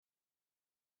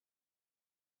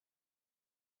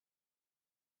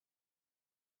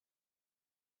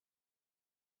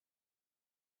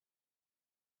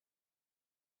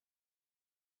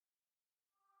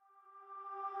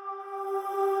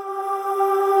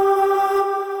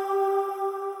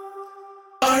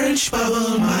orange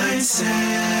bubble mindset.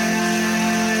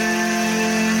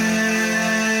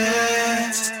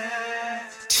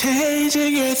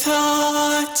 Changing your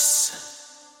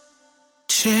thoughts,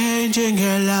 changing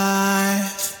your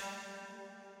life.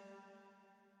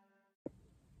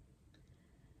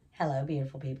 Hello,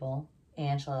 beautiful people.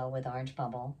 Angela with Orange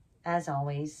Bubble. As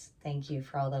always, thank you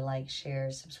for all the likes,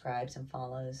 shares, subscribes, and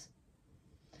follows.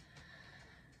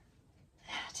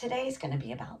 Today's going to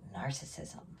be about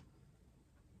narcissism.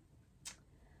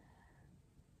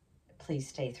 Please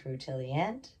stay through till the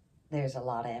end. There's a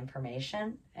lot of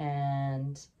information,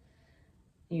 and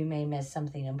you may miss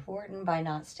something important by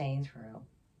not staying through.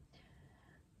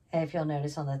 If you'll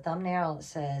notice on the thumbnail, it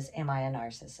says, "Am I a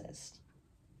narcissist?"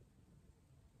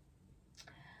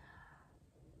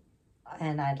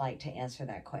 And I'd like to answer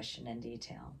that question in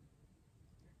detail.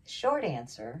 The short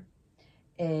answer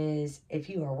is, if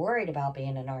you are worried about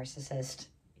being a narcissist,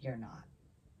 you're not.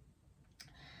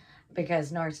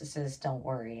 Because narcissists don't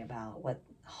worry about what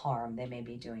harm they may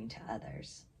be doing to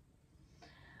others.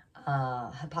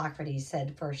 Hippocrates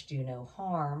said, "First do no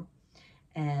harm,"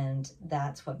 and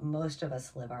that's what most of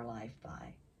us live our life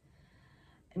by.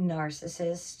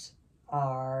 Narcissists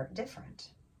are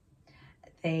different.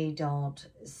 They don't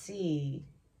see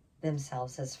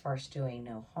themselves as first doing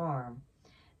no harm.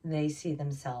 They see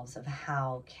themselves of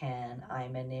how can I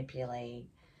manipulate,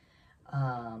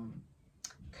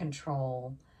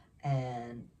 control,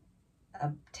 and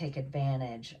take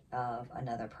advantage of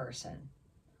another person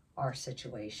or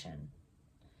situation.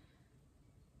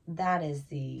 That is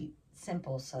the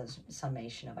simple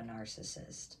summation of a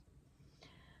narcissist.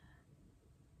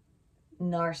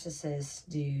 Narcissists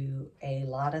do a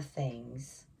lot of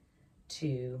things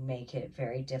to make it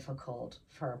very difficult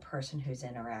for a person who's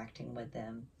interacting with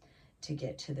them to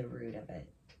get to the root of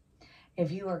it.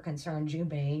 If you are concerned you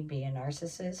may be a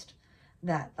narcissist,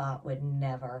 that thought would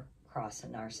never cross a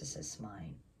narcissist's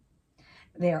mind.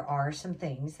 There are some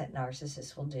things that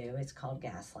narcissists will do. It's called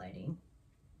gaslighting.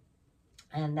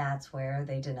 And that's where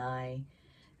they deny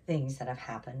things that have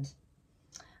happened.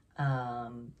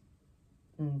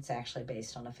 It's actually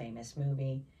based on a famous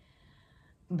movie.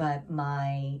 But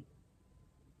my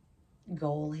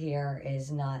goal here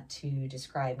is not to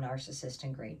describe narcissists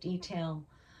in great detail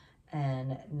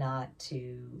and not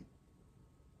to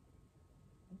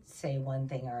say one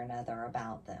thing or another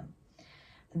about them.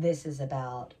 This is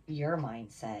about your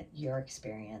mindset, your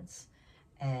experience,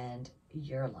 and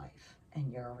your life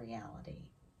and your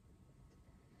reality.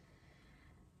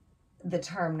 The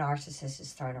term narcissist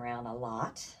is thrown around a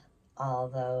lot,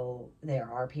 although there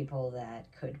are people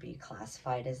that could be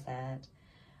classified as that.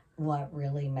 What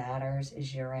really matters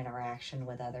is your interaction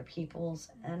with other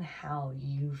people's and how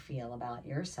you feel about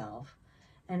yourself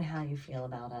and how you feel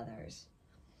about others.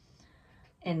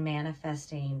 In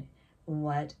manifesting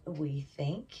what we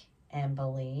think and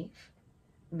believe,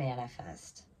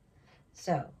 manifest.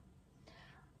 So,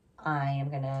 I am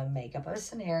going to make up a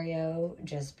scenario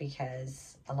just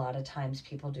because a lot of times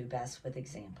people do best with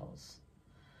examples.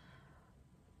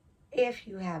 If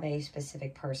you have a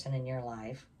specific person in your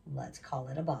life, let's call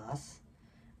it a boss,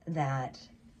 that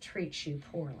treats you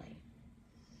poorly.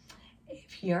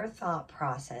 If your thought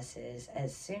process is,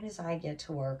 as soon as I get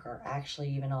to work, or actually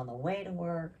even on the way to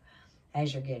work,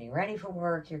 as you're getting ready for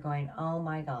work, you're going, "Oh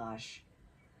my gosh,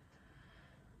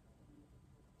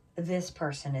 this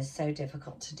person is so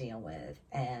difficult to deal with,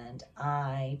 and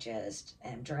I just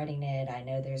am dreading it. I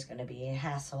know there's going to be a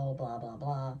hassle, blah, blah,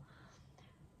 blah."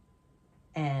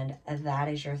 And that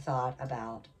is your thought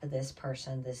about this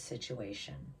person, this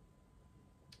situation.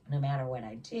 No matter what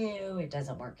I do, it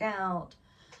doesn't work out.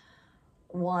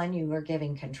 One, you are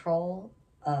giving control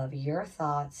of your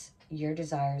thoughts, your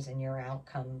desires, and your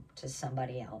outcome to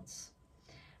somebody else.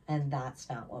 And that's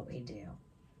not what we do.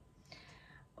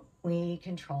 We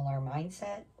control our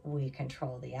mindset. We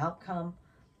control the outcome.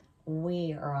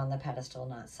 We are on the pedestal,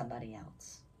 not somebody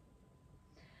else.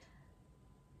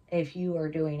 If you are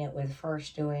doing it with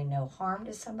first doing no harm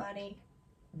to somebody,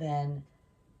 then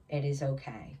it is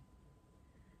okay.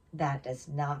 That does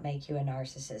not make you a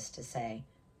narcissist to say,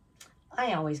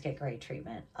 "I always get great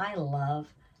treatment. I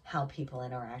love how people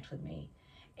interact with me.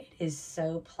 It is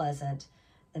so pleasant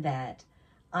that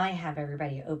I have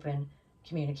everybody open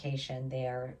communication. They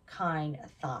are kind,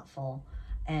 thoughtful,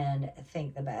 and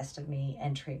think the best of me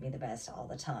and treat me the best all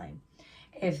the time."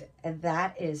 If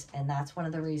that is, and that's one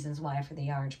of the reasons why for the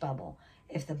orange bubble,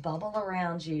 if the bubble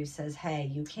around you says, "Hey,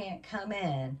 you can't come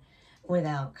in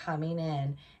without coming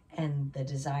in the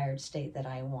desired state that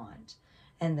I want,"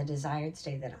 and the desired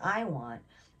state that I want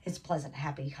is pleasant,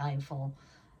 happy, kindful,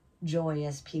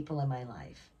 joyous people in my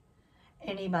life.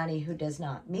 Anybody who does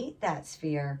not meet that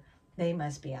sphere, they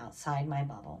must be outside my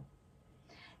bubble.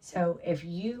 So if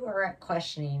you are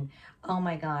questioning, oh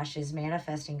my gosh, is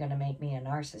manifesting going to make me a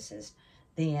narcissist?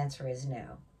 The answer is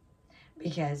no.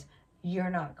 Because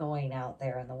you're not going out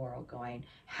there in the world going,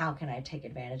 how can I take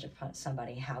advantage of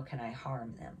somebody? How can I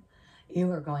harm them?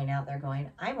 You are going out there going,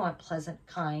 I want pleasant,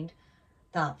 kind,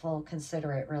 thoughtful,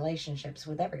 considerate relationships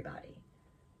with everybody.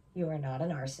 You are not a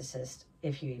narcissist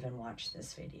if you even watch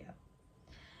this video.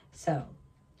 So,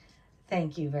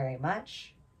 thank you very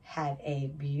much. Have a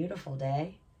beautiful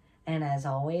day. And as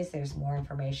always, there's more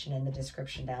information in the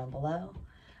description down below.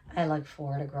 I look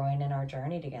forward to growing in our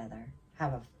journey together.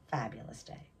 Have a fabulous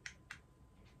day.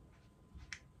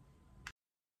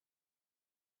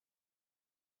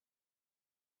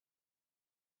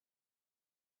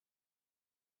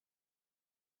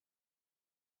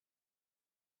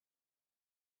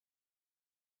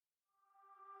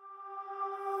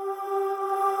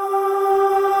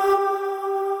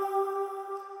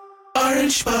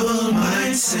 Orange bubble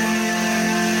mindset.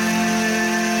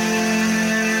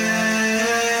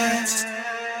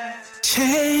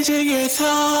 Changing your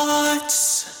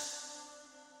thoughts,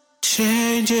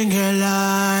 changing your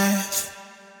life.